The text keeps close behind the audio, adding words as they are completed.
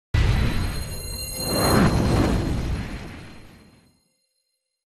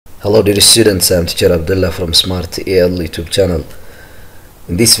Hello dear students, I'm teacher Abdullah from Smart AL YouTube channel.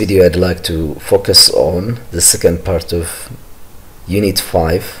 In this video I'd like to focus on the second part of Unit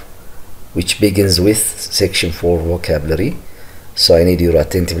 5, which begins with Section 4 vocabulary. So I need your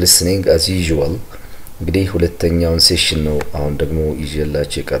attentive listening as usual. እንግዲህ ሁለተኛውን ሴሽን ነው አሁን ደግሞ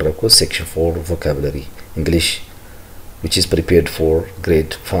ይዤላችሁ የቀረብኩት Section 4 vocabulary English, which is prepared for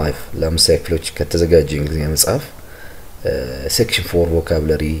grade 5 ለምሳሌ ክፍሎች ከተዘጋጀ እንግሊዝኛ መጽሐፍ Section 4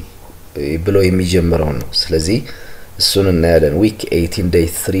 vocabulary ብሎ የሚጀምረው ነው። ስለዚህ እሱን እናያለን። week 18 day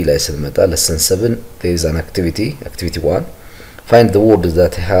 3 ላይ ስንመጣ lesson 7 there is an activity 1 find the words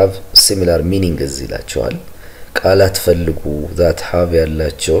that have similar meanings ይላቸዋል። ቃላት ፈልጉ that have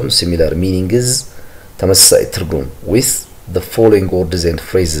ያላቸውን similar meanings ተመሳሳይ ትርጉም with the following words and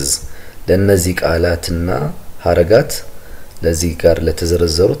phrases ለነዚህ ቃላትና ሐረጋት ለዚህ ጋር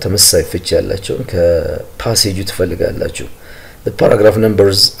ለተዘረዘሩ ተመሳሳይ ፍቺ ያላቸውን ከፓሴጁ ትፈልጋላችሁ። The paragraph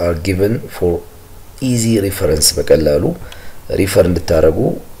numbers are given for easy reference በቀላሉ ሪፈር እንድታረጉ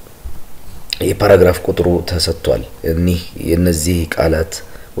የፓራግራፍ ቁጥሩ ተሰጥቷል። የነዚህ ቃላት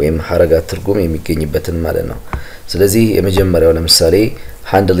ወይም ሐረጋት ትርጉም የሚገኝበትን ማለት ነው። ስለዚህ የመጀመሪያው ለምሳሌ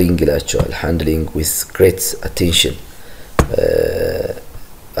handling ይላቸዋል። handling with great attention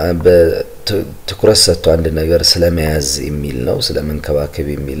በትኩረት ሰጥቶ አንድ ነገር ስለመያዝ የሚል ነው፣ ስለመንከባከብ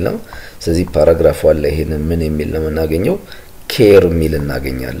የሚል ነው። ስለዚህ ፓራግራፉ አለ ይሄንን ምን የሚል ነው እናገኘው care የሚል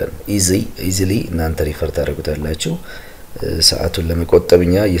እናገኛለን። easily እናንተ ሪፈር ታደርጉታላችሁ ሰዓቱን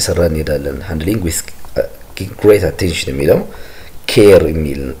ለመቆጠብኛ እየሰራን እንሄዳለን። handling with great attention የሚለው care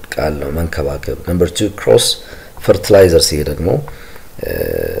የሚል ቃል ነው፣ መንከባከብ። number 2 cross fertilizers ይሄ ደግሞ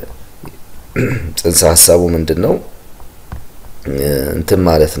ጽንሰ ሐሳቡ ምንድነው እንትን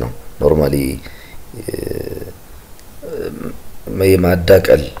ማለት ነው ኖርማሊ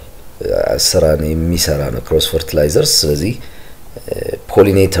የማዳቀል ስራን የሚሰራ ነው cross fertilizers። ስለዚህ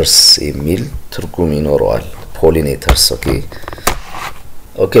pollinators የሚል ትርጉም ይኖረዋል። pollinators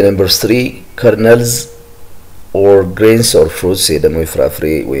okay number 3 kernels or grains or fruits ደግሞ ፍራፍሬ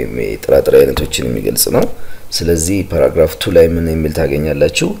ወይም የጥራጥሬ አይነቶችን የሚገልጽ ነው። ስለዚህ paragraph 2 ላይ ምን የሚል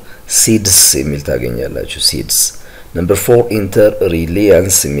ታገኛላችሁ seeds የሚል ታገኛላችሁ seeds። number 4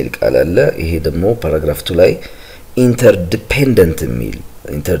 interreliance የሚል ቃል አለ። ይሄ ደግሞ paragraph 2 ላይ interdependent የሚል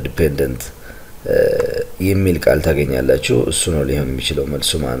interdependent የሚል ቃል ታገኛላችሁ። እሱ ነው ሊሆን የሚችለው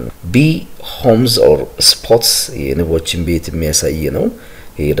መልሱ ማለት ነው። b homes or spots የንቦችን ቤት የሚያሳይ ነው።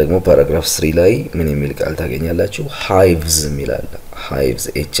 ይሄ ደግሞ paragraph 3 ላይ ምን የሚል ቃል ታገኛላችሁ hives የሚል አለ። hives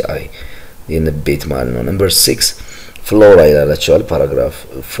hi የንብ ቤት ማለት ነው። number 6 flora ይላልአቸዋል። paragraph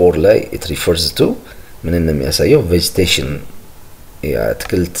 4 ላይ it refers to ምን እንደሚያሳየው vegetation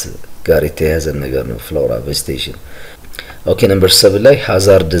የአትክልት ጋር የተያያዘ ነገር ነው flora vegetation። okay number 7 ላይ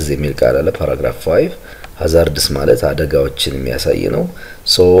hazards የሚል ቃል አለ paragraph 5 hazards ማለት አደጋዎችን የሚያሳይ ነው።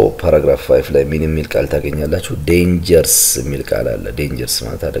 so paragraph 5 ላይ ምን የሚል ቃል ታገኛላችሁ dangers የሚል ቃል አለ። dangers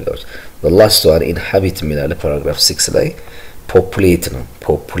ማለት አደጋዎች። the last one inhabit የሚል አለ paragraph 6 ላይ populate ነው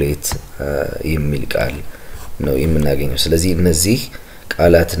populate የሚል ቃል ነው የምናገኘው። ስለዚህ እነዚህ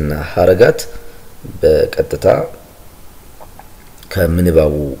ቃላትና ሐረጋት በቀጥታ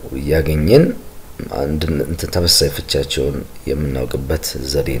ከምንባቡ ያገኘን አንድ ተመሳሳይ ፍቻቸውን የምናውቅበት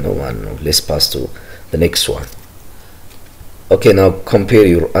ዘዴ ነው ማለት ነው። let's pass to the next one. okay now compare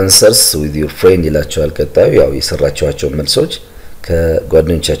your answers with your friend ይላችኋል። ቀጣዩ ያው የሰራችኋቸው መልሶች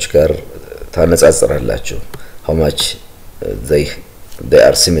ከጓደኞቻችሁ ጋር ታነጻጽራላችሁ how much they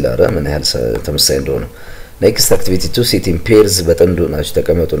are similar ምን ያህል ተመሳሳይ እንደሆነ። next activity 2 sit in pairs በጥንዱ ናችሁ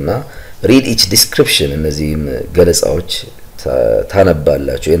ተቀመጡና read each description እነዚህን ገለጻዎች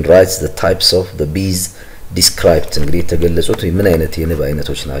ታነባላችሁ and write the types of the bees described እንግዲህ የተገለጹት ምን አይነት የንብ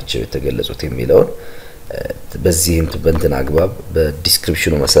አይነቶች ናቸው የተገለጹት የሚለውን በዚህም በእንትን አግባብ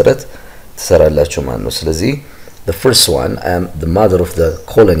በዲስክሪፕሽኑ መሰረት ተሰራላችሁ ማለት ነው። ስለዚህ the first one I am the mother of the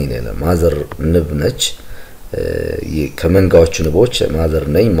colony ነው። mother ንብ ነች ከመንጋዎቹ ንቦች mother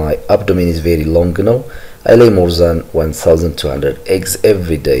ነኝ። my abdomen is very long ነው። I lay more than 1200 eggs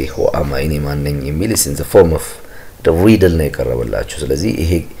every day who am I እኔ ማን ነኝ የሚል is in the form of the riddle ነው የቀረበላችሁ። ስለዚህ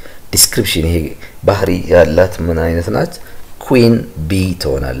ይሄ ዲስክሪፕሽን ይሄ ባህሪ ያላት ምን አይነት ናት queen bee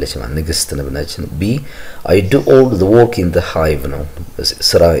ትሆናለች ማለት ንግስት ንብ ነች። b I do all the work in the hive ነው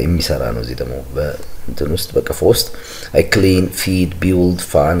ስራ የሚሰራ ነው። እዚህ ደግሞ በእንትን ውስጥ በቀፎ ውስጥ I clean feed build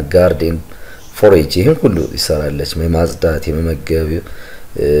fan garden forage ይሄን ሁሉ ይሰራለች ማጽዳት የመመገብ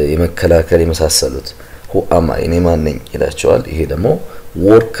የመከላከል የመሳሰሉት who am I እኔ ማን ነኝ ይላቸዋል። ይሄ ደግሞ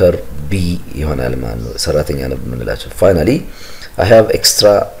worker bee ይሆናል ማለት ነው ሰራተኛ ነው የምንላቸው። finally I have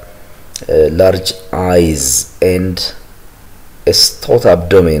extra large eyes and a stout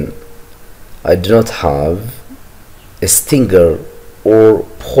abdomen. I do not have a stinger or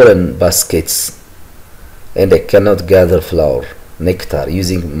pollen baskets, and I cannot gather flower nectar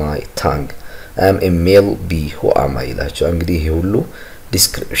using my tongue. I am a male bee. Who am I? ይላቸዋል። እንግዲህ ይሄ ሁሉ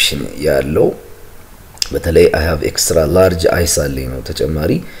ዲስክሪፕሽን ያለው በተለይ I have extra large eyes አለኝ ነው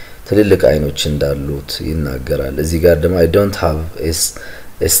ተጨማሪ ትልልቅ አይኖች እንዳሉት ይናገራል። እዚህ ጋር ደግሞ I don't have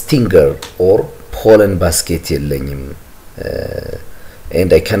a stinger or pollen basket የለኝም and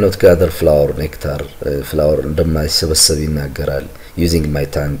I cannot gather flower nectar flower እንደማይሰበሰብ ይናገራል using my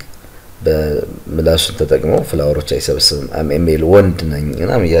tongue በምላሱን ተጠቅመው ፍላወሮች አይሰበስብም I'm a male ወንድ ነኝ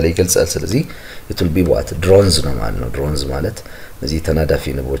እና ያለ ይገልጻል። ስለዚህ it will be what drones ነው ማለት ነው። drones ማለት እዚህ ተናዳፊ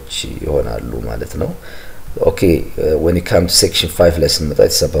ንቦች ይሆናሉ ማለት ነው። Okay, when it comes to section 5 lesson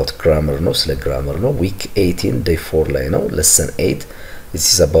it's about grammar no ስለ grammar ነው week 18 day 4 ላይ ነው lesson 8 this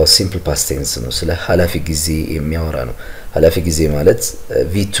is about simple past tense ነው ስለ ሐላፊ ጊዜ የሚያወራ ነው። ሐላፊ ጊዜ ማለት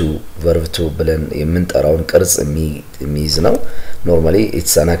v2 verb 2 ብለን የምንጠራውን ቅርጽ የሚይዝ ነው። normally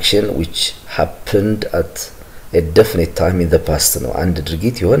it's an action which happened at a definite time in the past ነው አንድ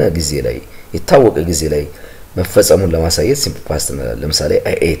ድርጊት የሆነ ጊዜ ላይ የታወቀ ጊዜ ላይ መፈጸሙን ለማሳየት simple past እንላለን። ለምሳሌ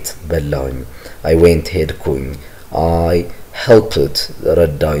I ate በላሁኝ I went ሄድኩኝ I helped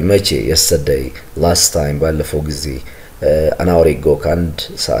ረዳሁኝ መቼ yesterday last time ባለፈው ጊዜ an hour ago ከአንድ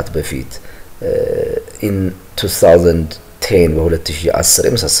ሰዓት በፊት in 2010 በ2010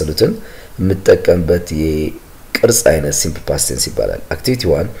 የመሳሰሉትን የምጠቀምበት የቅርጽ አይነት simple past tense ይባላል። activity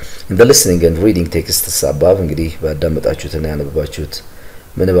 1 in the listening and reading texts above እንግዲህ ባዳመጣችሁትና ያነበባችሁት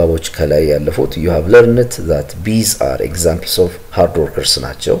ምንባቦች ከላይ ያለፉት you have learned that bees are examples of hard workers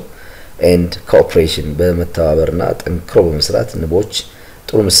ናቸው and cooperation በመተባበርና ጠንክሮ በመስራት ንቦች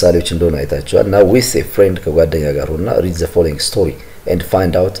ጥሩ ምሳሌዎች እንደሆነ አይታችኋል። now with a friend ከጓደኛ ጋር ሆና read the following story and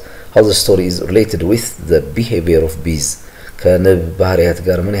find out how the story is related with the behavior of bees ከንብ ባህሪያት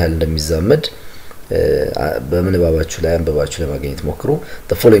ጋር ምን ያህል እንደሚዛመድ በምንባባችሁ ላይ አንበባችሁ ለማግኘት ሞክሩ።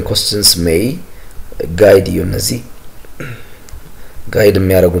 the following questions may guide you እነዚህ ጋይድ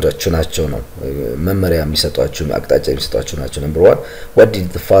የሚያረጉታችሁ ናቸው ነው መመሪያ የሚሰጧችሁ አቅጣጫ የሚሰጧችሁ ናቸው። number 1 what did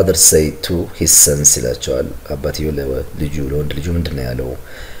the father say to his sons ይላቸዋል። አባትየው ለልጁ ለወንድ ልጁ ምንድነው ያለው?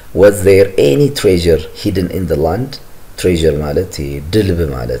 was there any treasure hidden in the land? treasure ማለት ድልብ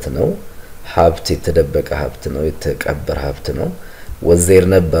ማለት ነው። ሀብት የተደበቀ ሀብት ነው የተቀበረ ሀብት ነው። was there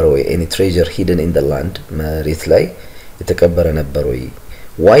ነበር ወይ any treasure hidden in the land መሬት ላይ የተቀበረ ነበር ወይ?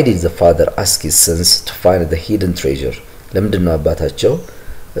 why did the father ask his sons to find the hidden treasure? ለምንድነው አባታቸው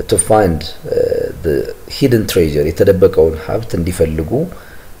to find the hidden treasure የተደበቀውን ሀብት እንዲፈልጉ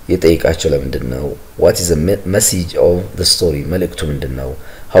የጠየቃቸው ለምንድነው? what is the message of the story መልእክቱ ምንድነው?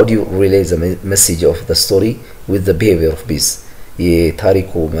 how do you relate the message of the story with the behavior of bees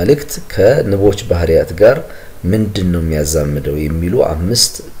የታሪኩ መልእክት ከንቦች ባህሪያት ጋር ምንድነው የሚያዛምደው የሚሉ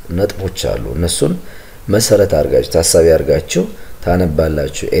አምስት ነጥቦች አሉ። እነሱን መሰረት አድርጋችሁ ታሳቢ አድርጋችሁ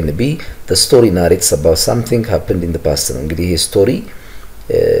ታነባላችሁ። NB the story narrates about something happened in the past ነው እንግዲህ ይሄ ስቶሪ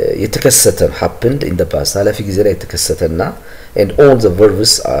የተከሰተ happened in the past ሐላፊ ጊዜ ላይ የተከሰተና and all the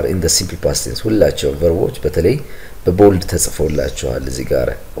verbs are in the simple past tense ሁላቸው ቨርቦች በተለይ በቦልድ ተጽፈውላችኋል። እዚህ ጋር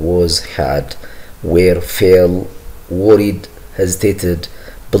was had were fell worried hesitated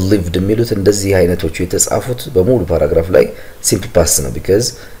believed የሚሉት እንደዚህ አይነቶቹ የተጻፉት በሙሉ ፓራግራፍ ላይ simple past ነው because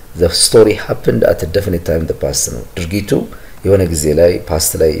the story happened at a definite time in the past ነው ድርጊቱ የሆነ ጊዜ ላይ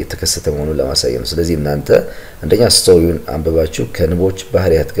ፓስት ላይ የተከሰተ መሆኑን ለማሳየት ነው። ስለዚህ እናንተ አንደኛ ስቶሪውን አንብባችሁ ከንቦች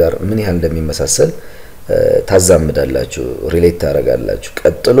ባህሪያት ጋር ምን ያህል እንደሚመሳሰል ታዛምዳላችሁ ሪሌት ታደርጋላችሁ።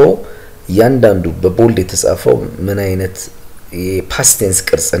 ቀጥሎ ያንዳንዱ በቦልድ የተጻፈው ምን አይነት የፓስት ቴንስ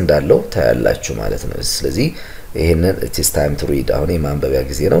ቅርጽ እንዳለው ታያላችሁ ማለት ነው። ስለዚህ ይሄንን it is time to read አሁን የማንበቢያ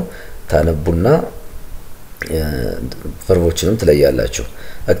ጊዜ ነው። ታነቡና ቨርቦችንም ትለያላችሁ።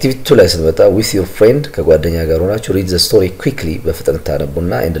 activity 2 ላይ ስንመጣ with your friend ከጓደኛ ጋር ሆናችሁ read the story quickly በፍጥነት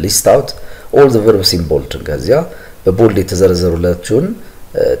ታነቡና and list out all the verbs in bold ከዚያ በቦልድ የተዘረዘሩላችሁን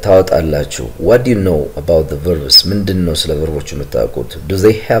ታወጣላችሁ። what do you know about the verbs ምንድነው ስለ ቨርቦቹ የምታውቁት? do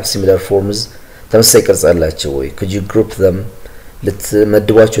they have similar forms ተመሳሳይ ቅርጽ አላቸው ወይ? could you group them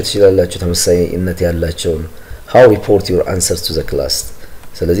ልትመድቧቸው ትችላላችሁ ተመሳሳይነት ያላቸውን? how report your answers to the class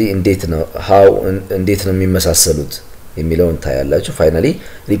ስለዚህ እንዴት ነው የሚመሳሰሉት የሚለውን ታያላችሁ። finally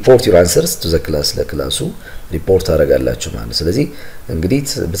report your answers to the class ለክላሱ ሪፖርት አደርጋላችሁ ማለት። ስለዚህ እንግዲህ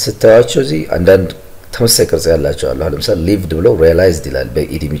በስታያቸው እዚህ አንዳንድ ተመሳሳይ ቅርጽ ያላቸው አሉ። ለምሳሌ lived ብለው realized ይላል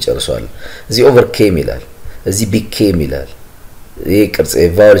በኢዲ የሚጨርሰዋል። እዚህ overcame ይላል፣ እዚህ became ይላል። ይሄ ቅርጽ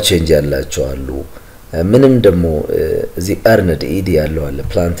vowel change ያላቸው አሉ። ምንም ደግሞ እዚህ earned ኢዲ ያለው አለ፣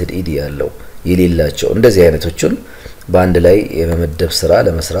 planted ኢዲ ያለው የሌላቸው እንደዚህ አይነቶችን በአንድ ላይ የመመደብ ስራ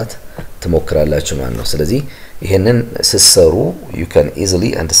ለመስራት ትሞክራላችሁ ማለት ነው። ስለዚህ ይሄንን ሲሰሩ you can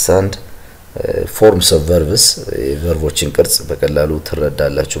easily understand ፎርምስ ኦፍ ቨርብስ ቨርቦችን ቅርጽ በቀላሉ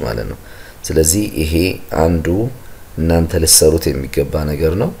ትረዳላችሁ ማለት ነው ስለዚህ ይሄ አንዱ እናንተ ልትሰሩት የሚገባ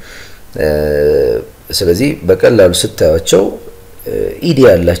ነገር ነው ስለዚህ በቀላሉ ስታያቸው ኢዲ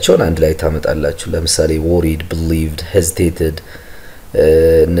ያላቸውን አንድ ላይ ታመጣላችሁ ለምሳሌ worried believed hesitated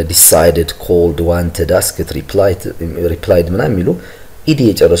decided called wanted asked replied ምናምን የሚሉ ኢዲ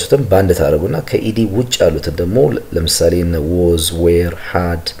የጨረሱትን ባንድ ታረጉና ከኢዲ ውጭ ያሉትን ደግሞ ለምሳሌ was were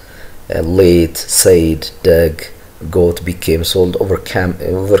had late said dug got became sold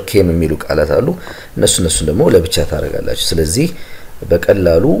overcame የሚሉ ቃላት አሉ እነሱ ደግሞ ለብቻ ታረጋላችሁ ስለዚህ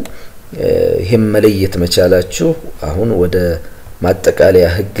በቀላሉ ይሄን መለየት መቻላችሁ አሁን ወደ ማጠቃለያ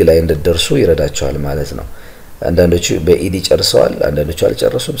ህግ ላይ እንደደርሱ ይረዳቸዋል ማለት ነው አንዳንዶቹ በኢዲ ጨርሰዋል አንዳንዶቹ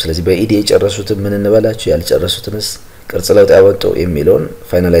አልጨረሱም ስለዚህ በኢዲ የጨረሱትን ምን እንበላችሁ ያልጨረሱትንስ ቅርጽ ለውጥ ያወጡ የሚለውን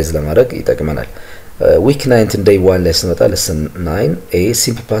ፋይናላይዝ ለማድረግ ይጠቅመናል week 9 day 1 ላይ ስንመጣ lesson 9 a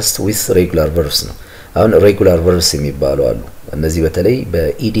simple past with regular verbs ነው አሁን regular verbs የሚባሉ አሉ እነዚህ በተለይ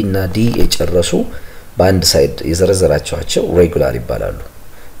በኢዲ እና ዲ የጨረሱ በአንድ ሳይድ የዘረዘራቸዋቸው regular ይባላሉ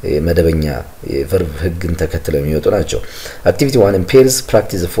መደበኛ የቨርብ ህግን ተከትለው የሚወጡ ናቸው activity 1 in pairs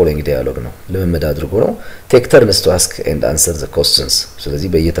practice the following dialogue ነው ለመመድ አድርጎ ነው take turns to ask and answer the questions ስለዚህ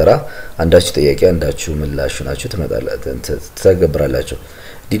በየተራ አንዳችሁ ጥያቄ አንዳችሁ ምላሽ ናችሁ ተገብራላችሁ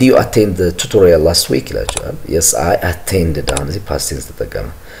did you attend the tutorial last week ይላችኋል yes I attended down the past tense ተጠቀመ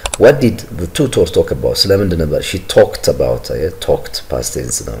what did the tutor talk about ስለምን ነበር she talked about talked past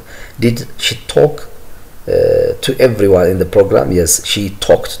tense ነው did she talk to everyone in the program yes she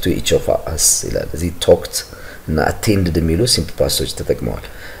talked to each of us ይላል እዚህ talked እና attended የሚሉ simple pastoች ተጠቅመዋል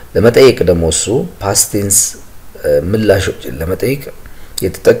ለመጠየቅ ደግሞ እሱ past tense ምላሾች ለመጠየቅ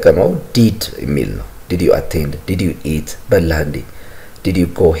የተጠቀመው did የሚል ነው did you attend did you eat በላህ እንዴ did you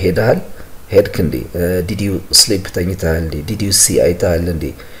go ሄድክ እንዴ did you sleep ተኝተሃል እንዴ did you see አይተሃል እንዴ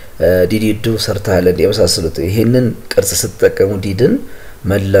did you do ሰርተሃል እንዴ የመሳሰሉት ይሄንን ቅርጽ ስትጠቀሙ didን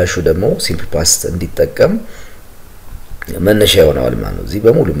መላሹ ደግሞ simple past እንዲጠቀም መነሻ ይሆናል ማለት ነው እዚህ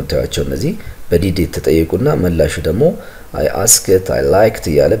በሙሉ የምታዩቸው እነዚህ በዲድ ተጠየቁና መላሹ ደግሞ I asked I liked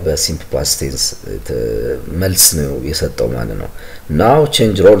ያለ በsimple past tense መልስ ነው የሰጠው ማለት ነው now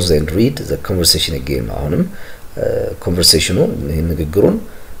change roles and read the conversation again አሁንም ኮንቨርሴሽኑ ንግግሩን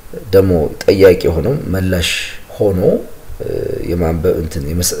ደግሞ ጠያቂ ሆኖ መላሽ ሆኖ የማንበብ እንትን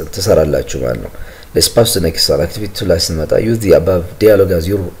ተሰራላችሁ ማለት ነው let's pass to the next activity to listen mata use the above dialogue as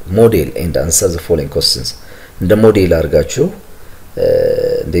your model and answer the following questions እንደ ሞዴል አርጋችሁ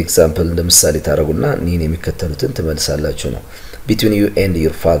እንደ ኤግዛምፕል እንደ ምሳሌ ታረጉና እኔን የሚከተሉትን ተመልሳላችሁ ነው between you and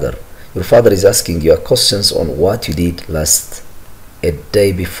your father is asking you questions on what you did last a day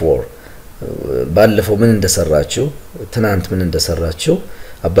before ባለፈው ምን እንደሰራችሁ ትናንት ምን እንደሰራችሁ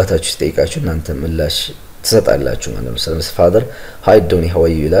አባታችሁ ሲጠይቃችሁ እናንተ ምላሽ ትሰጣላችሁ ማለት ነው ስለዚህ father hi Donny how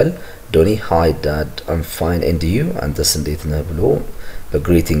are you ይላል Donny hi dad I'm fine and you አንተስ እንዴት ነህ ብሎ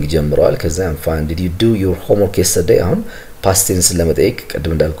በግሪቲንግ ጀምሯል ከዛ I'm fine did you do your homework yesterday አሁን past tense ለመጠየቅ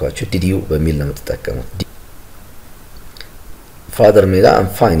ቀድም እንዳልኳችሁ did you በሚል ነው የምትጠቀሙት father ሜላ I'm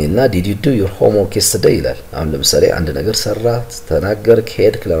fine እና did you do your homework yesterday ይላል አሁን ለምሳሌ አንድ ነገር ሰራ ተናገርክ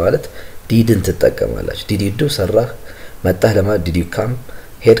ሄድክ ለማለት didን ትጠቀማላችሁ did you do ሰራህ መጣህ ለማለት did you come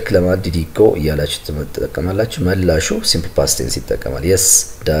ሄድክ ለማለት did you go እያላችሁ ትጠቀማላችሁ መላሹ simple past tense ይጠቀማል yes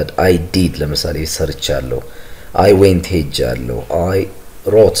dad I did ለምሳሌ ሰርቻለሁ I went ሄጃለሁ I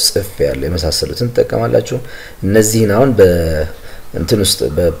wrote ጽፌያለሁ የመሳሰሉትን ትጠቀማላችሁ እነዚህን አሁን በእንትን ውስጥ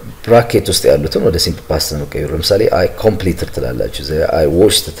በብራኬት ውስጥ ያሉትን ወደ simple past ነው ቀይሩ ለምሳሌ I completed ትላላችሁ I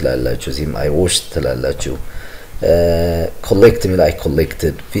washed ትላላችሁ እዚህም I washed ትላላችሁ collect ሚል I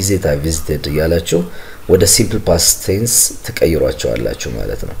collected visit I visited እያላችሁ ወደ simple past tense ተቀይሯቸዋላችሁ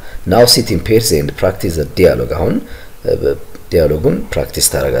ማለት ነው now sit in pairs and practice the dialogue አሁን ዲያሎጉን ፕራክቲስ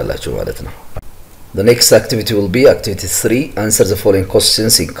ታረጋላችሁ ማለት ነው the next activity will be activity 3 answer the following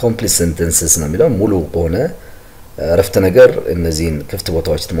questions in complete sentences ነው የሚለው ሙሉ በሆነ ረፍተ ነገር እነዚህን ክፍት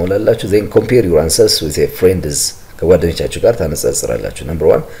ቦታዎች ትሞላላችሁ then compare your answers with a friends ከጓደኞቻችሁ ጋር ታነጻጽራላችሁ number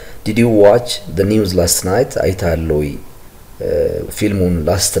 1 did you watch the news last night አይታለሁ ፊልሙን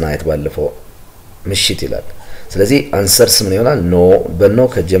last night ባለፈው ምሽት ይላል ስለዚህ አንሰርስ ምን ይሆናል ኖ በኖ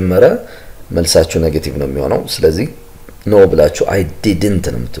ከጀመረ መልሳችሁ ኔጌቲቭ ነው የሚሆነው ስለዚህ ኖ ብላችሁ I didn't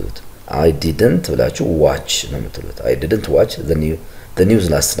ነው የምትሉት I didn't ብላችሁ watch ነው የምትሉት I didn't watch the news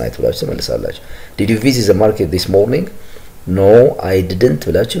last night ብላችሁ መልሳላችሁ did you visit the market this morning no I didn't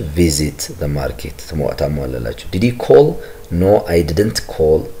ብላችሁ visit the market ታሟላላችሁ did you call no I didn't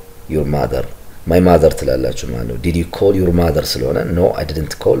call your mother my mother ትላላችሁ ማለት ነው did you call your mother ስለሆነ no I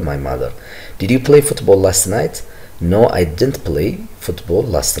didn't call my mother did you play football last night no I didn't play football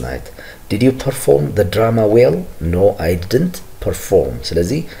last night did you perform the drama well no I didn't perform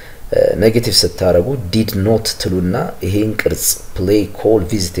ስለዚህ ኔጌቲቭ ስታረጉ did not ትሉና ይሄን ቅርጽ play call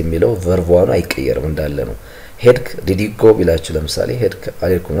visit የሚለው ቨርቧኑ አይቀየርም እንዳለ ነው ሄድክ did you go ብላችሁ ለምሳሌ ሄድክ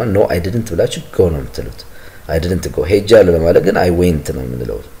አልሄድኩም no I didn't ብላችሁ go ነው የምትሉት I didn't go ሄጃለሁ ለማለት ግን I went ነው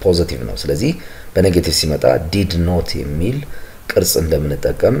የምንለው ፖዚቲቭ ነው ስለዚህ በኔጌቲቭ ሲመጣ did not የሚል ቅርጽ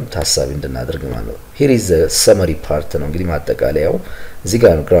እንደምንጠቀም ታሳቢ እንድናደርግ ማለት ነው here is the summary part ነው እንግዲህ ማጠቃለያው እዚህ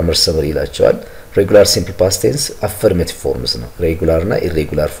ጋር ነው grammar summary ይላቸዋል regular simple past tense affirmative forms ነው regular እና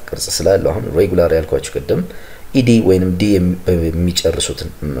irregular ቅርጽ ስላለው አሁን regular ያልኳችሁ ቀደም ed ወይንም d የሚጨርሱት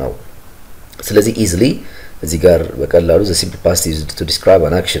ነው ስለዚህ easily እዚህ ጋር በቀላሉ the simple past is to describe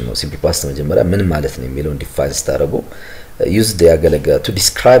an action ነው simple past መጀመሪያ ምን ማለት ነው የሚለውን ዲፋይን ስታደርጉ used ያገለግላል to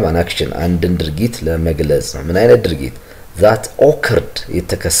describe an action አንድን ድርጊት ለመግለጽ ነው ምን አይነት ድርጊት that occurred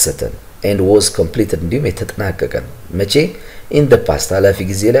የተከሰተ and was completed እንዲሁም የተጠናቀቀ መቼ in the past ኃላፊ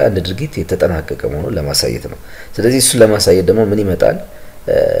ጊዜ ላይ አንድ ድርጊት የተጠናቀቀ መሆኑን ለማሳየት ነው ስለዚህ እሱ ለማሳየት ደግሞ ምን ይመጣል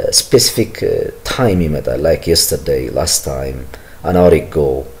specific time ይመጣል like yesterday last time an hour ago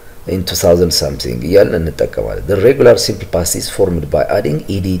in 2000 something እያልን እንጠቀማለን the regular simple past is formed by adding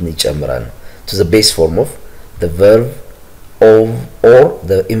ed ይጨምራል to the base form of the verb of or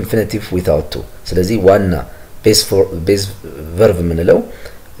the infinitive without to ስለዚህ ዋና base verb ምንለው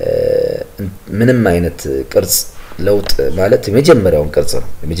ምንም አይነት ቅርጽ ለውጥ ማለት የመጀመሪያውን ቅርጽ ነው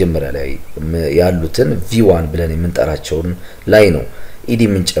የመጀመሪያ ላይ ያሉትን v1 ብለን የምንጠራቸውን ላይ ነው ed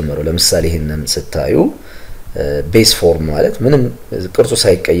የምንጨምረው ለምሳሌ ይሄንን ስታዩ base form ማለት ምንም ቅርጹ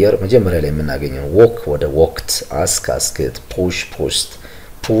ሳይቀየር መጀመሪያ ላይ የምናገኘው walk ወደ walked ask asked push pushed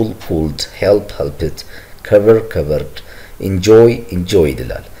pull pulled help helped cover covered enjoy enjoyed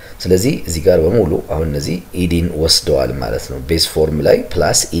ይላል ስለዚህ እዚህ ጋር በሙሉ አሁን እነዚህ ኢዲን ወስደዋል ማለት ነው ቤዝ ፎርም ላይ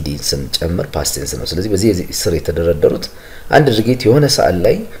ፕላስ ኢዲን ስንጨምር ፓስት ቴንስ ነው ስለዚህ በዚህ ስር የተደረደሩት አንድ ድርጊት የሆነ ሰዓት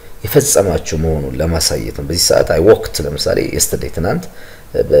ላይ የፈጸማችሁ መሆኑን ለማሳየት ነው በዚህ ሰዓት አይ ወክት ለምሳሌ yesterday ትናንት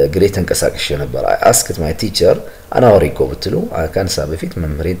በግሬ ተንቀሳቅሼ ነበር I asked my teacher an hour ago ብትሉ ከአንድ ሰዓት በፊት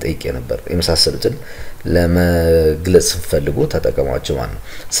መምህሬን ጠይቄ ነበር የመሳሰሉትን ለመግለጽ ፈልጉ ተጠቀሟቸው ማለት ነው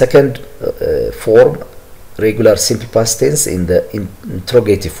second form regular simple past tense in the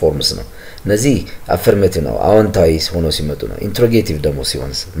interrogative forms ነው እነዚህ affirmative ነው አዎንታዊ ሆኖ ሲመጡ ነው interrogative ደግሞ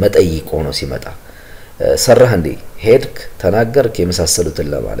ሲሆን መጠይቅ ሆኖ ሲመጣ ሰራህ እንዴ ሄድክ ተናገርክ የመሳሰሉትን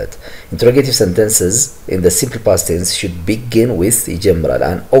ለማለት interrogative sentences in the simple past tense should begin with ይጀምራል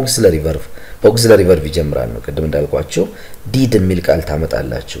an auxiliary verb ይጀምራል ነው ቅድም እንዳልኳችሁ did የሚል ቃል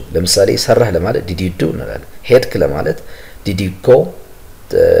ታመጣላችሁ ለምሳሌ ሰራህ ለማለት did you do እንላለን ሄድክ ለማለት did you go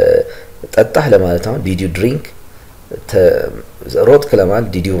ጠጣህ ለማለት አሁን did you drink ሮጥክ ለማለት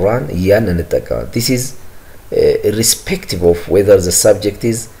did you run ያን እንጠቀማለን this is irrespective of whether the subject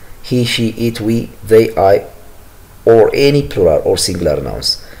is he she it we they I or any plural or singular nouns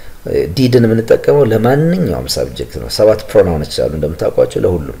did የምንጠቀመው ለማንኛውም subject ነው ሰባት pronouns አሉ እንደምታውቋቸው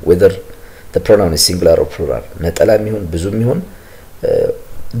ለሁሉም whether the pronoun is singular or plural ነጠላም ይሁን ብዙም ይሁን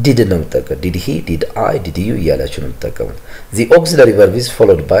did ነው የምትጠቀሙት did he did I did you እያላችሁ ነው የምትጠቀሙት the auxiliary verb is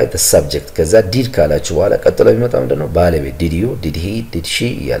followed by the subject ከዛ did ካላችሁ በኋላ ቀጥሎ የሚመጣው ምንድነው ባለቤት did you did he did she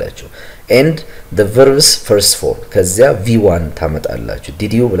እያላችሁ and the verbs first form ከዛ v1 ታመጣላችሁ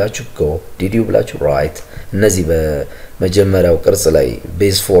did you ብላችሁ go did you ብላችሁ write እነዚህ በመጀመሪያው ቅርጽ ላይ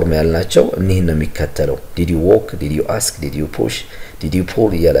base form ያልናቸው እነዚህ ነው የሚከተለው did you walk did you ask did you push did you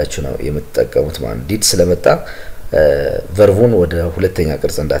pull እያላችሁ ነው የምትጠቀሙት ማለት did ስለመጣ verb ወደ ሁለተኛ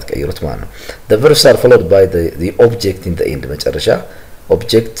ቅርጽ እንዳትቀይሩት ማለት ነው the verbs are followed by the object in the end መጨረሻ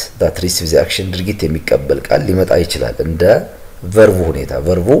object that receives the action ድርጊት የሚቀበል ቃል ሊመጣ ይችላል እንደ verb ሁኔታ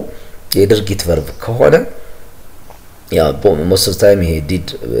verb የድርጊት verb ከሆነ ያ most of the time ይሄ did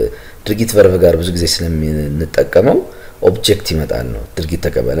ድርጊት verb ጋር ብዙ ጊዜ ስለምንጠቀመው object ይመጣል ነው ድርጊት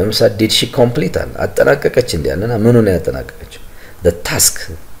ተቀበለ ለምሳሌ did she complete አጠናቀቀች እንዲያልና ምኑን ያጠናቀቀችው the task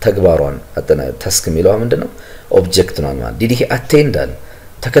ተግባሯን task የሚለው ምንድነው object ነው ማለት did he attend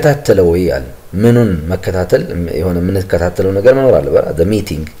ተከታተለው ወይ ያል ምኑን መከታተል የሆነ ምን ተከታተለው ነገር መኖር አለ the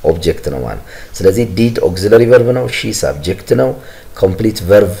meeting object ነው ማለት ስለዚህ did auxiliary verb ነው she subject ነው complete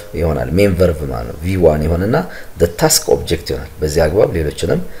verb ይሆናል main verb ማለት ነው v1 ይሆንና the task object ይሆናል በዚህ አግባብ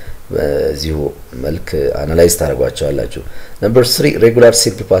ሌሎችንም በዚሁ መልክ አናላይዝ ታደርጓቸዋላችሁ number 3 regular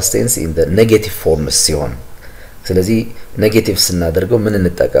simple past tense in the negative forms ሲሆን ስለዚህ ኔጌቲቭ ስናደርገው ምን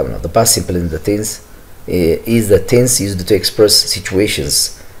እንጠቀም ነው the past simple in the tense is the tense used to express situations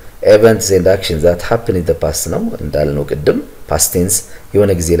events and actions that happen in the past ነው እንዳልነው ቅድም past tense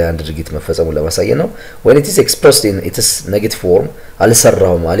የሆነ ጊዜ ላይ አንድ ድርጊት መፈጸሙን ለማሳየት ነው when it is expressed in its negative form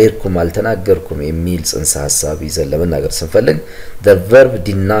አልሰራሁም አልሄድኩም አልተናገርኩም የሚል ጽንሰ ሐሳብ ይዘን ለመናገር ስንፈልግ the verb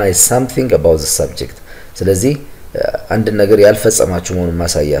denies something about the subject ስለዚህ አንድ ነገር ያልፈጸማችሁ መሆኑን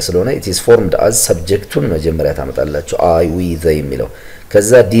ማሳያ ስለሆነ it is formed as subjectun መጀመሪያ ታመጣላችሁ I we they የሚለው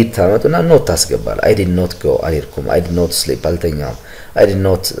ከዛ did ታመጡና not ታስገባል I did not go አልሄድኩም I did not sleep አልተኛም I did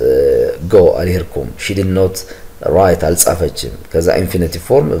not go አልሄድኩም she did not write አልጻፈችም ከዛ infinitive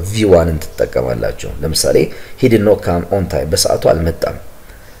form v1 እንተጠቀማላችሁ ለምሳሌ he did not come on time በሰዓቱ አልመጣም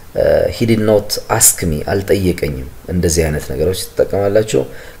he did not ask me አልጠየቀኝም እንደዚህ አይነት ነገሮች ተጠቀማላችሁ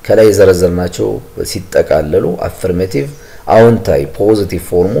ከላይ ዘረዘርናቸው ሲጠቃለሉ affirmative አዎንታዊ positive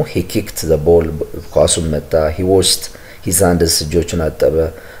form he kicked the ball ኳሱን መታ he washed his hands እጆቹን አጠበ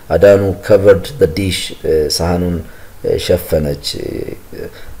አዳኑ covered the dish ሳህኑን ሸፈነች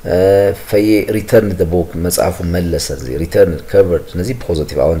ፈይ returned the book መጽሐፉን መለሰ returned covered እነዚህ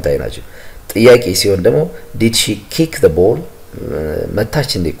positive አዎንታዊ ናቸው ጥያቄ ሲሆን ደግሞ did she kick the ball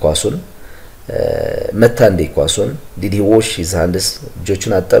መታች እንደ ኳሱን መታ እንደ ኳሱን did he wash his hands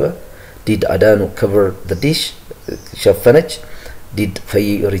እጆቹን አጠበ did አዳኑ cover the dish ሸፈነች did ፈይ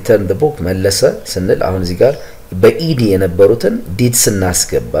return the book መለሰ ስንል አሁን እዚህ ጋር በኢዲ የነበሩትን did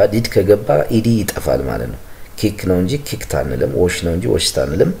ስናስገባ did ከገባ ኢዲ ይጠፋል ማለት ነው kick ነው እንጂ kicked አንልም wash ነው እንጂ washed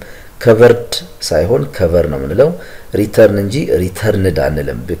አንልም covered ሳይሆን cover ነው ምንለው return እንጂ returned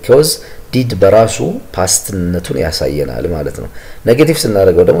አንልም because did በራሱ ፓስትነቱን ያሳየናል ማለት ነው ኔጌቲቭ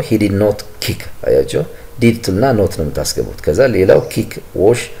ስናደርገው ደግሞ he did not kick አያችሁ did እና not ነው የምታስገቡት ከዛ ሌላው kick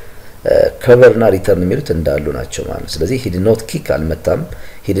wash cover እና return የሚሉት እንዳሉ ናቸው ማለት ነው ስለዚህ he did not kick አልመታም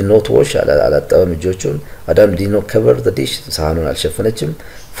he did not wash አላጠበም እጆቹን አዳም did not cover the dish ሳህኑን አልሸፈነችም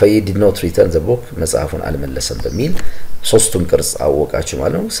ፈይ did not return the book መጽሐፉን አልመለሰም በሚል ሶስቱን ቅርጽ አወቃችሁ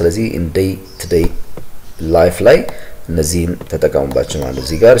ማለት ነው ስለዚህ in day to day life ላይ እነዚህን ተጠቀሙባችሁ ማለት ነው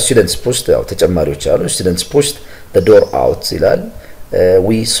እዚህ ጋር students pushed ያው ተጨማሪዎች አሉ students pushed the door out ይላል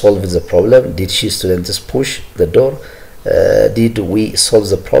we solved the problem did she students push the door did we solve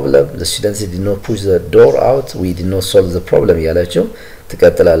the problem the students did not push the door out we did not solve the problem ያላችሁ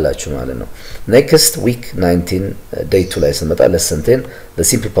ተከተላላችሁ ማለት ነው next week 19 day 2 ላይ ስንመጣ lesson 10 the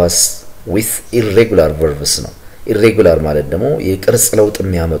simple past with irregular verbs ነው irregular ማለት ደግሞ የቅርጽ ለውጥ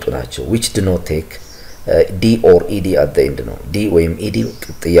የሚያመጡ ናቸው which do not take d or ed at the end ነው d ወይም ed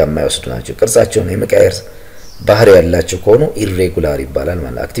ቅጥያ የማይወስዱ ናቸው ቅርጻቸውን የመቀየር ባህሪ ያላቸው ከሆኑ irregular ይባላል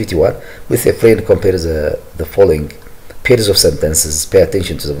ማለት activity 1 with a friend compare the following pairs of sentences pay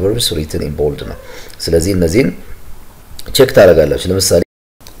attention to the verbs written in bold ነው ስለዚህ እነዚህን ቼክ ታደርጋላችሁ ለምሳሌ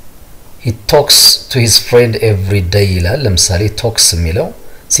he talks to his friend every day ይላል ለምሳሌ talks የሚለው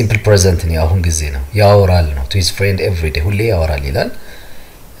simple present ነው አሁን ጊዜ ነው ያወራል ነው to his friend every day ሁሌ ያወራል ይላል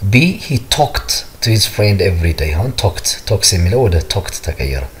b he talked to his friend every day አሁን talks የሚለው ወደ talked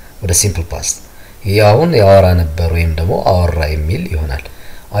ተቀየረ ወደ simple past ያውን ያወራ ነበር ወይም ደግሞ አወራ የሚል ይሆናል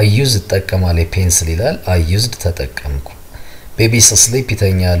I used ተጠቀማለሁ pencil ይላል I used ተጠቀምኩ babies sleep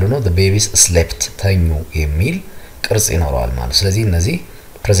ይተኛሉ ነው the babies slept ተኙ የሚል ቅርጽ ይኖራል ማለት ስለዚህ እነዚህ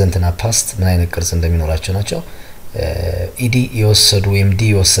present እና past ምን አይነት ቅርጽ እንደሚኖራቸው ናቸው ed የወሰዱ ወይም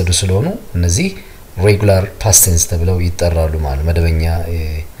d የወሰዱ ስለሆኑ እነዚህ regular past tense ተብለው ይጠራሉ ማለት መደበኛ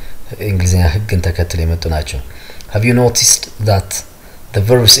እንግሊዘኛ ህግን ተከትለው የመጡ ናቸው have you noticed that the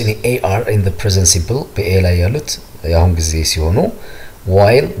verbs in a are in the present simple በa ላይ ያሉት ያሁን ጊዜ ሲሆኑ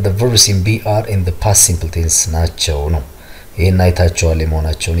while the verbs in b are in the past simple tense ናቸው ነው ይሄን አይታችኋል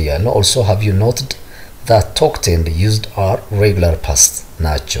የመሆናቸውን ይያልነው also have you noted that talked and used are regular past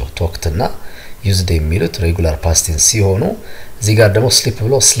ናቸው talked እና used የሚሉት regular past tense ሲሆኑ እዚህ ጋር ደግሞ sleep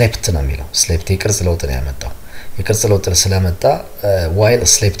ብሎ slept ነው የሚለው slept የቅርጽ ለውጥ ነው ያመጣው የቅርጽ ለውጥ ስለመጣ while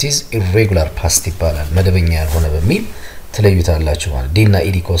slept is irregular past ይባላል መደበኛ ያልሆነ በሚል ተለዩታላችሁ ማለት d እና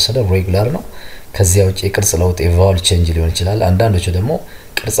ed ከወሰደ regular ነው ከዚያው ውጪ የቅርጽ ለውጥ vowel change ሊሆን ይችላል አንዳንዶቹ ደግሞ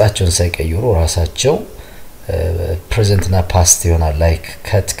ቅርጻቸውን ሳይቀይሩ ራሳቸው present እና past ይሆናል like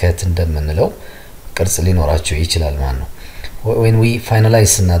cut እንደምንለው ቅርጽ ሊኖራቸው ይችላል ማለት ነው when we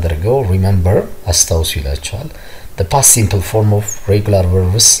finalize እናደርገው remember አስታውሱ ይላችኋል the past simple form of regular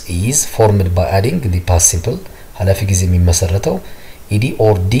verbs is formed by adding the past simple ሐላፊ ጊዜ የሚመሰረተው ed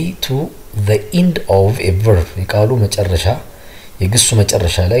or d to the end of a verb የቃሉ መጨረሻ የግሱ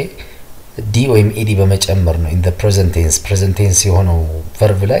መጨረሻ ላይ d ወይም ed በመጨመር ነው in the present tense የሆነው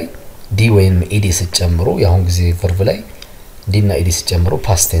verb ላይ d ወይም ed ሲጨምሩ ያሁን ጊዜ verb ላይ d እና ed ሲጨምሩ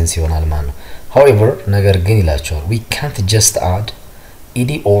past tense ይሆናል ማለት ነው however ነገር ግን ይላችኋል we can't just add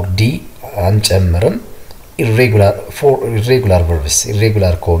ed or d አንጨምርም irregular verbs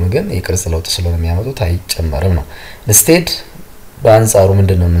irregular ከሆኑ ግን የቅርጽ ለውጥ ስለሆነ የሚያመጡት አይጨመርም ነው instead በአንጻሩ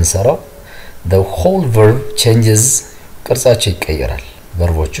ምንድነው የምንሰራው the whole verb changes ቅርጻቸው ይቀየራል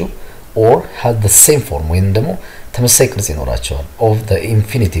verboቹ or has the same form ወይም ደግሞ ተመሳሳይ ቅርጽ ይኖራቸዋል of the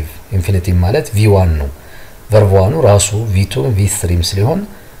infinitive ማለት v1 ነው verb 1 ራሱ v2 v3 ሲሆን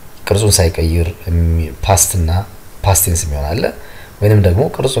ቅርጹን ሳይቀይር past እና past tense ይሆናል ወይንም ደግሞ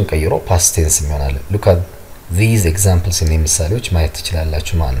ቅርጹን ቀይሮ past tense ይሆናል look at these examples in ምሳሌዎች ማየት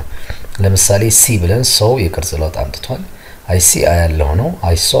ትችላላችሁ ማለት ነው ለምሳሌ see ብለን ሰው የቅርጽ ለውጥ አምጥቷል I see አያለሁ ነው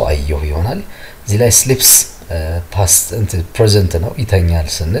I saw አየሁ ይሆናል እዚህ ላይ sleeps past and present ነው ይተኛል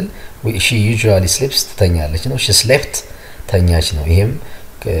ስንል she usually sleeps ትተኛለች ነው she slept ተኛች ነው ይሄም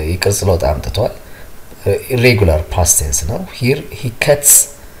የቅርጽ ለውጥ አምጥቷል irregular past tense ነው here he cuts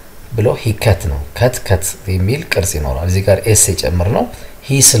ብሎ he cut ነው cut የሚል ቅርጽ ይኖራል እዚህ ጋር s የጨምር ነው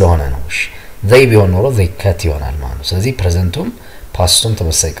he ስለሆነ ነው they ቢሆን ኖሮ they cut ይሆናል ማለት ነው ስለዚህ ፕሬዘንቱም ፓስቱም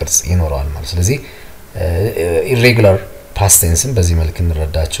ተመሳሳይ ቅርጽ ይኖራል ማለት ነው ስለዚህ irregular past tense በዚህ መልኩ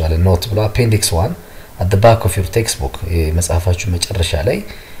እንረዳቸዋለን ኖት ብሎ appendix 1 at the back of your textbook የመጽሐፋችሁ መጨረሻ ላይ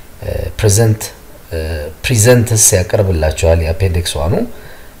presents ያቀርብላችኋል appendix 1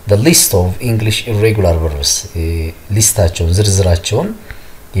 the list of English irregular verbs ሊስታቸውን ዝርዝራቸውን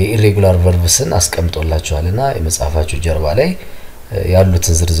የirregular verbsን አስቀምጦላችኋልና የመጽሐፋችሁ ጀርባ ላይ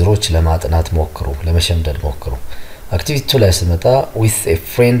ያሉትን ዝርዝሮች ለማጥናት ሞክሩ ለመሸምደድ ሞክሩ አክቲቪቲ ላይ ስመጣ with a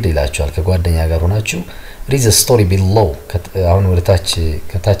friend ይላችኋል ከጓደኛ ጋር ሆናችሁ read the story below አሁን ወደታች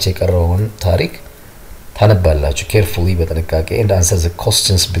ከታች የቀረበውን ታሪክ ታነባላችሁ carefully በጥንቃቄ and answer the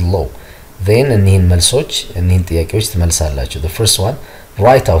questions below then እነዚህን መልሶች እነዚህን ጥያቄዎች ትመልሳላችሁ the first one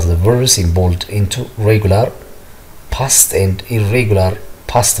write out the verbs in bold into regular past and irregular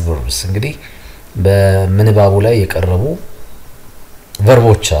past verbs እንግዲህ በምንባቡ ላይ የቀረቡ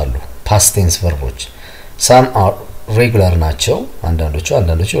ቨርቦች አሉ past tense ቨርቦች some are regular ናቸው አንዳንዶቹ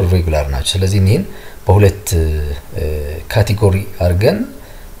irregular ናቸው ስለዚህ እነዚህን በሁለት ካቴጎሪ አድርገን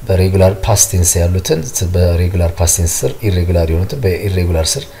በሬጉላር past tense ያሉትን በሬጉላር past tense ስር irregular የሆኑትን በirregular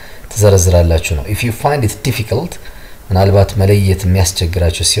ስር ተዘረዝራላችሁ ነው if you find it difficult ምናልባት መለየት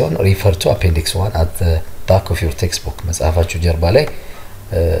የሚያስቸግራችሁ ሲሆን refer to appendix 1 at the back of your textbook መጽሐፋችሁ ጀርባ ላይ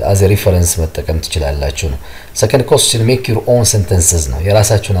as a reference መጠቀም ትችላላችሁ ነው second question make your own sentences ነው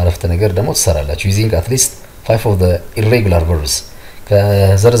የራሳችሁን አረፍተ ነገር ደግሞ ትሰራላችሁ using at least 5 of the irregular verbs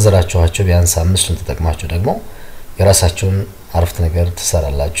ከዘርዝራችኋቸው ቢያንስ 5ቱን ተጠቅማችሁ ደግሞ የራሳችሁን አረፍተ ነገር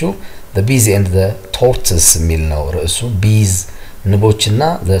ትሰራላችሁ the bees and the tortoise ሚል ነው ርዕሱ bees ንቦችና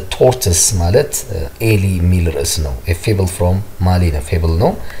the tortoise ማለት ኤሊ ሚል ርዕስ ነው a fable from Mali ነው fable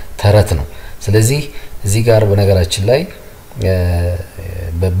ነው ተረት ነው ስለዚህ እዚህ ጋር በነገራችን ላይ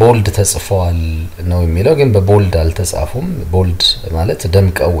በቦልድ ተጽፈዋል ነው የሚለው ግን በቦልድ አልተጻፉም ቦልድ ማለት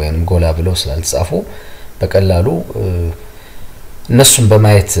ደምቀው ወይም ጎላ ብለው ስላልተጻፉ በቀላሉ እነሱን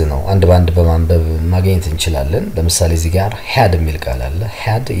በማየት ነው አንድ ባንድ በማንበብ ማግኘት እንችላለን ለምሳሌ እዚህ ጋር had የሚል ቃል አለ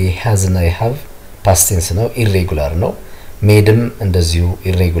had has እና have past tense ነው irregular ነው madeም እንደዚሁ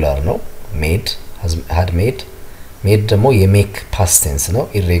irregular ነው made had made ደግሞ የሜክ past tense ነው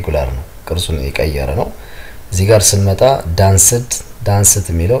irregular ነው ቅርጹን የቀየረ ነው እዚህ ጋር ስንመጣ danced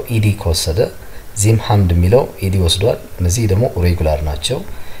የሚለው ed ከወሰደ ዚም hammed የሚለው ed ወስዷል እነዚህ ደግሞ regular ናቸው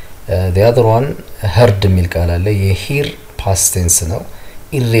the other one heard የሚል ቃል አለ የhear past tense ነው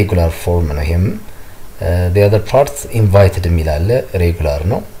irregular form ነው ይሄም the other part invited የሚል አለ regular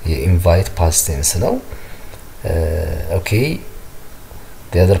ነው የinvite past tense ነው okay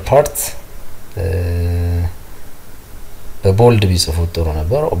the other part በቦልድ ቢጽፉት ጥሩ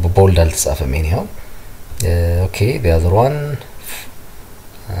ነበር በቦልድ አልተጻፈም anyhow okay the other one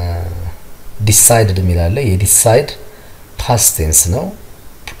decided የሚል አለ የdecide past tense ነው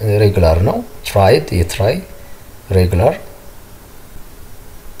regular ነው tried የtry regular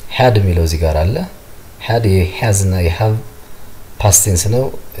had የሚለው እዚህ ጋር አለ had has እና have past tense ነው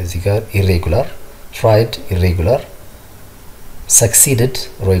እዚህ ጋር irregular tried irregular succeeded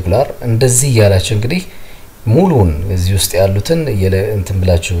regular እንደዚህ ያላችሁ እንግዲህ ሙሉን እዚህ ውስጥ ያሉትን እንትን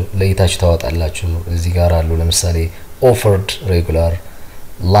ብላችሁ ለይታችሁ ታወጣላችሁ እዚህ ጋር አሉ ለምሳሌ offered regular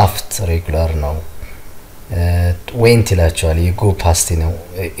laughed regular ነው went ይላችኋል የgo past ነው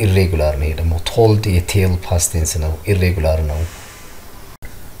irregular ነው ደግሞ told የtell past tense ነው irregular ነው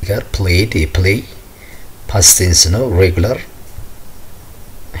ጋር played play past tense ነው regular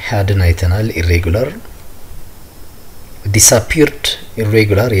had አይተናል irregular disappeared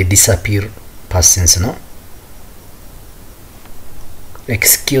irregular disappear past tense ነው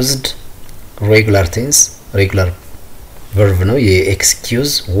excused regular tense regular verb ነው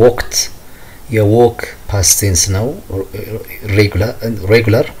የexcuse walked የwalk past tense ነው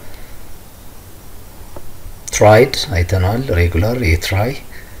regular tried አይተናል regular የtry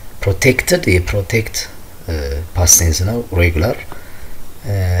protected የprotect past tense ነው regular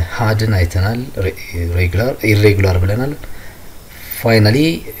had አይተናል regular irregular ብለናል finally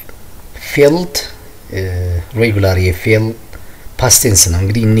failed regular የfail past tense ነው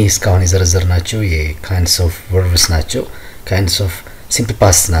እንግዲህ እነዚህ እስካሁን የዘረዘርናቸው የkinds of verbs ናቸው kinds of simple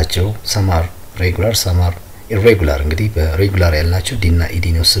past ናቸው some are regular some are irregular እንግዲህ በregular ያልናቸው ዲና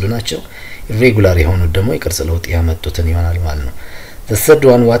ኢዲን ወስዱ ናቸው irregular የሆኑት ደግሞ የቅርጽ ለውጥ ያመጡትን ይሆናል ማለት ነው the third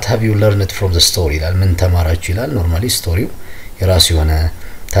one what have you learned from the story ይላል ምን ተማራችሁ ይላል ኖርማሊ ስቶሪው የራሱ የሆነ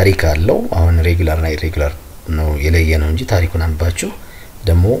ታሪክ አለው አሁን ሬጉላር እና ኢሬጉላር ነው የለየ ነው እንጂ ታሪኩን አንባችሁ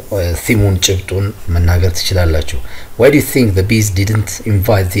ደግሞ ቲሙን ጭብጡን መናገር ትችላላችሁ why do you think the bees didn't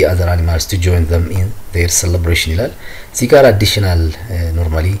invite the other animals to join them in their celebration ይላል እዚህ ጋር additional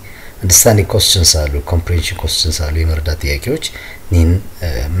normally understanding questions አሉ comprehension questions አሉ የመረዳት ጥያቄዎች ኒን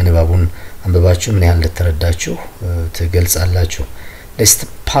ምንባቡን አንብባችሁ ምን ያህል ለተረዳችሁ ትገልጻላችሁ let's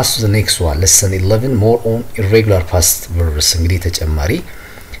pass to the next one lesson 11 more on irregular past verbs እንግዲህ ተጨማሪ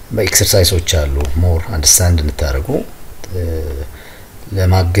ኤክሰርሳይሶች አሉ more understand እንታረጉ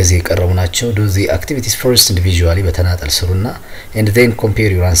ለማገዝ የቀረቡ ናቸው do the activities first individually በተናጠል ስሩና and then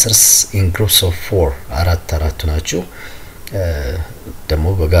compare your answers in groups of 4 አራት ናቸው ደግሞ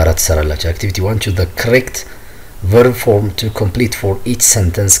በጋራ ተሰራላችሁ activity 1 choose the correct verb form to complete for each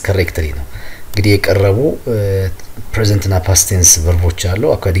sentence correctly ነው እንግዲህ የቀረቡ present እና past tense verboች አሉ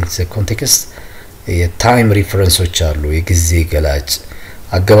according to the context የtime referenceዎች አሉ የጊዜ ገላጭ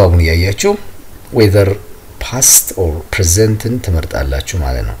አገባቡን ያያችሁ whether past or present ትመርጣላችሁ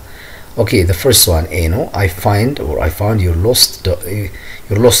ማለት ነው okay the first one a no I found your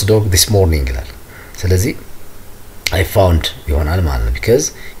lost dog this morning ይላል ስለዚህ I found ይሆናል ማለት ነው because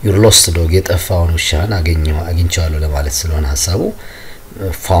your lost dog የጠፋውን ውሻን አግኝቻለሁ ለማለት ስለሆነ ሐሳቡ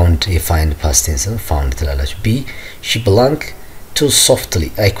found የfind past tense found ትላላችሁ b she belonged too softly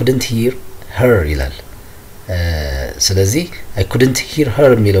I couldn't hear her ይላል ስለዚህ I couldn't hear her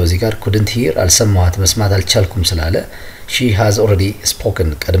የሚለው እዚህ ጋር couldn't hear አልሰማኋት መስማት አልቻልኩም ስላለ she has already spoken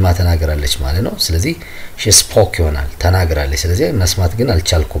ቀድማ ተናገራለች ማለት ነው ስለዚህ she spoke ይሆናል ተናገራለች ስለዚህ መስማት ግን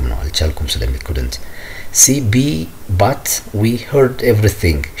አልቻልኩም ስለሚል couldn't c b but we heard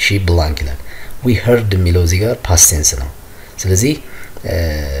everything she belonged ይላል we heard የሚለው እዚህ ጋር past tense ነው ስለዚህ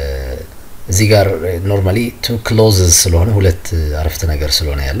እዚህ ጋር normally two clauses ስለሆነ ሁለት አረፍተ ነገር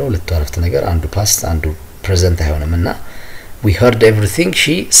ስለሆነ ያለው ሁለቱ አረፍተ ነገር አንዱ past አንዱ present አይሆንምና we heard everything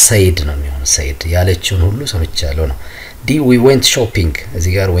she said ነው የሚሆነው said ያለችውን ሁሉ ሰምቻለሁ ነው d we went shopping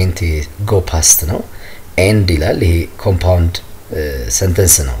እዚህ ጋር went go past ነው and ይላል ይሄ compound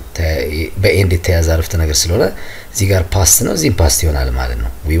sentence ነው በend የተያዘ አረፍተ ነገር ስለሆነ እዚህ ጋር past ነው እዚህም past ይሆናል ማለት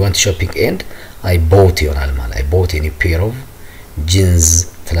ነው we went shopping and I bought ይሆናል ማለት I bought a new pair of jeans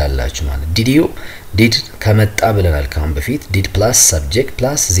ትላላችሁ ማለት did ከመጣ ብለናል ካሁን በፊት did plus subject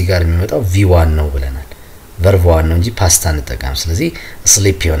plus እዚህ ጋር የሚመጣው v1 ነው ብለናል verb 1 ነው እንጂ past አንጠቀም ስለዚህ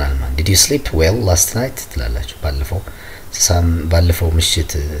sleep ይሆናል ማለት did you sleep well last night ትላላችሁ ባለፈው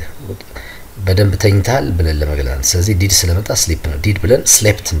ምሽት በደንብ ተኝታል ብለን ለመግለጽ ስለዚህ did ስለመጣ sleep ነው did ብለን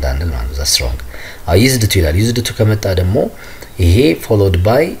slept እንዳንል ማለት ነው that's wrong used to ይላል used to ከመጣ ደግሞ ይሄ followed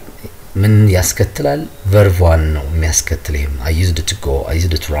by ምን ያስከትላል verb 1 ነው የሚያስከትልም I used to go I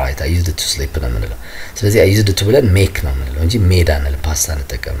used to write I used to sleep ነው የምንለው ስለዚህ I used to ብለን make ነው የምንለው እንጂ made አንልም past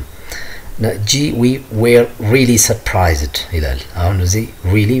አንጠቀም G we were really surprised ይላል አሁን እዚህ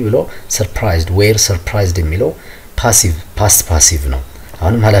really ብሎ surprised were surprised የሚለው passive past passive ነው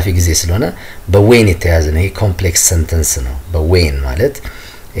አሁንም ሐላፊ ጊዜ ስለሆነ በwhen የተያዘ ነው ይሄ complex sentence ነው በwhen ማለት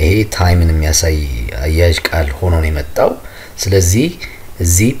ይሄ ታይምን የሚያሳይ አያጅ ቃል ሆኖ ነው የመጣው ስለዚህ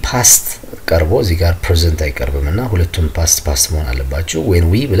እዚህ past ቀርቦ እዚህ ጋር present አይቀርብምና ሁለቱም past መሆን አለባቸው when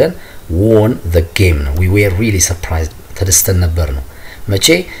we ብለን won the game ነው we were really surprised ተደስተን ነበር ነው መቼ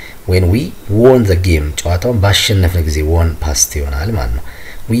when we won the game ጨዋታውን ባሸነፍን ጊዜ won past ይሆናል ማለት ነው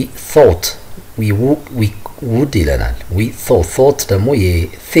we thought we would ይለናል we thought ደግሞ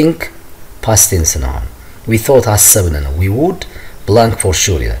think past tense ነው we thought አሰብን ነው we would blank for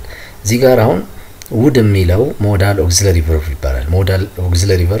sure ይላል እዚህ ጋር አሁን would የሚለው modal auxiliary verb ይባላል modal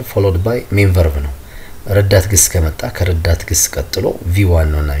auxiliary verb followed by main verb ነው ረዳት ግስ ከመጣ ከረዳት ግስ ቀጥሎ v1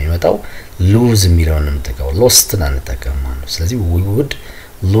 ነውና የሚመጣው lose የሚለውን ነው የምንጠቀው lost አንጠቀም ማለት ነው ስለዚህ we would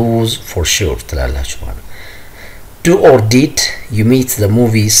lose for sure ትላላችሁ ማለት do or did you meet the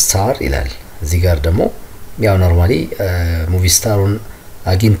movie star ይላል እዚህ ጋር ደግሞ ያው ኖርማሊ movie starውን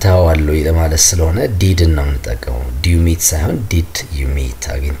አግኝታዋል ወይ ለማለት ስለሆነ did ነው የምንጠቀመው do you meet ሳይሆን did you meet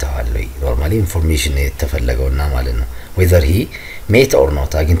አግኝታዋል ወይ ኖርማሊ ኢንፎርሜሽን የተፈለገውና ማለት ነው whether he met or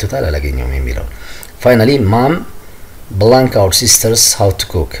not አግኝቶታል አላገኘውም የሚለው finally mom blank our sisters how to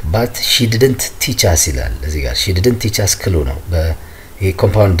cook but she didn't teach us ይላል እዚህ ጋር she didn't teach us ክሉ ነው ይሄ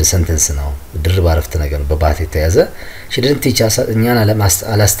compound sentence ነው ድርብ አረፍተ ነገር በባት የተያዘ she didn't teach us እኛን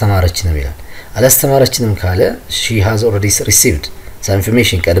አላስተማረችንም ይላል አላስተማረችንም ካለ she has already received some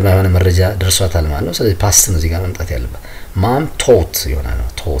information ቀድማ የሆነ መረጃ ደርሷታል ማለት ነው ስለዚህ past ነው እዚህ ጋር መምጣት ያለበት mom taught ይሆናል ነው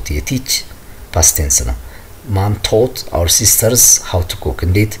taught የteach past tense ነው mom taught our sisters how to cook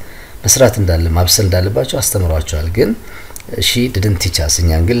እንዴት መስራት ማብሰል እንዳለባቸው አስተምሯቸዋል ግን she didn't teach us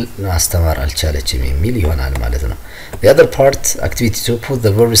እኛን ግን ማስተማር አልቻለችም የሚል ይሆናል ማለት ነው the other part activity to put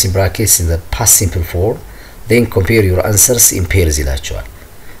the verbs in brackets in the past simple form then compare your answers in pairs ይላቸዋል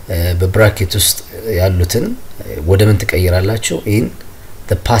በብራኬት ውስጥ ያሉትን ወደ ምን ትቀይራላችሁ in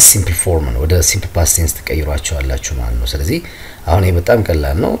the past simple form ነው ወደ simple past tense ትቀይሯቸዋላችሁ ማለት ነው ስለዚህ አሁን ይሄ በጣም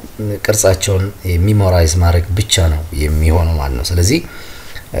ቀላል ነው ቅርጻቸውን ሜሞራይዝ ማድረግ ብቻ ነው የሚሆነው ማለት ነው ስለዚህ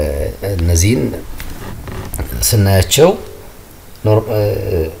እነዚህን ስናያቸው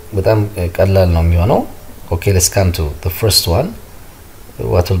በጣም ቀላል ነው የሚሆነው okay let's come to the first one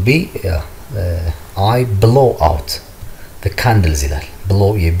what will be I blow out the candles ይላል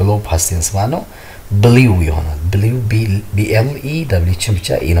blow past tense ማለት ነው blew ይሆናል blew b l e w ችን ብቻ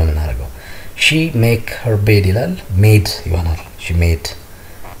e ነው የምናደርገው she make her bed ይላል made ይሆናል she made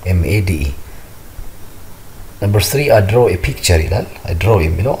m a d e number 3 I draw a picture ይላል I draw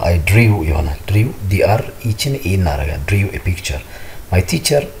የሚለው I drew ይሆናል drew d r e ችን e እናደርጋለን drew a picture my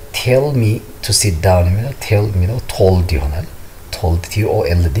teacher tell me to sit down የሚለው tell የሚለው told ይሆናል told t o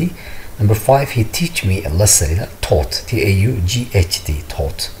l d number 5 he teach me a lesson ይላል taught t a u g h t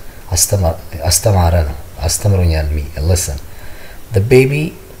taught አስተማረ ነው አስተምሮኛል me a lesson the baby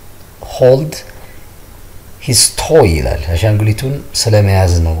hold his toy ይላል አሻንጉሊቱን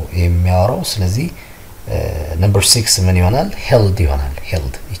ስለመያዝ ነው የሚያወራው ስለዚህ number 6 ምን ይሆናል held ይሆናል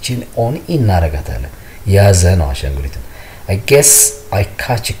held እቺን on እናረጋታለን ያዘ ነው አሻንጉሊቱን I guess I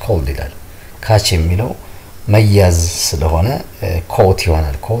catch a cold ይላል catch የሚለው መያዝ ስለሆነ caught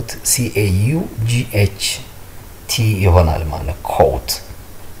ይሆናል caught c a u g h t ይሆናል ማለት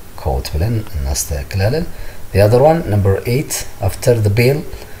caught ብለን እናስተካክላለን the other one number 8 after the bell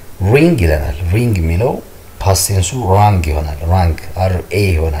ring ይለናል ring የሚለው past tense rang ይሆናል rang r a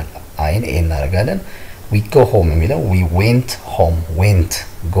ይሆናል አይን a እናረጋለን we go home የሚለው we went home went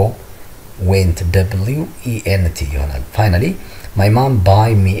go went w e n t ይሆናል finally my mom buy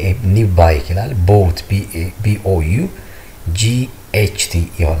me a new bike ይላል bought b o u g h t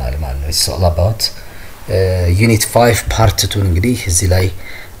ይሆናል ማለት ነው it's all about unit 5 part 2 እንግዲህ እዚህ ላይ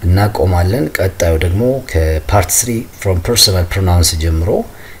እናቆማለን ቀጣዩ ደግሞ ከፓርት 3 from personal pronouns ጀምሮ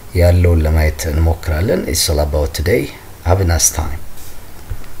ያለውን ለማየት እንሞክራለን it's all about today have a nice time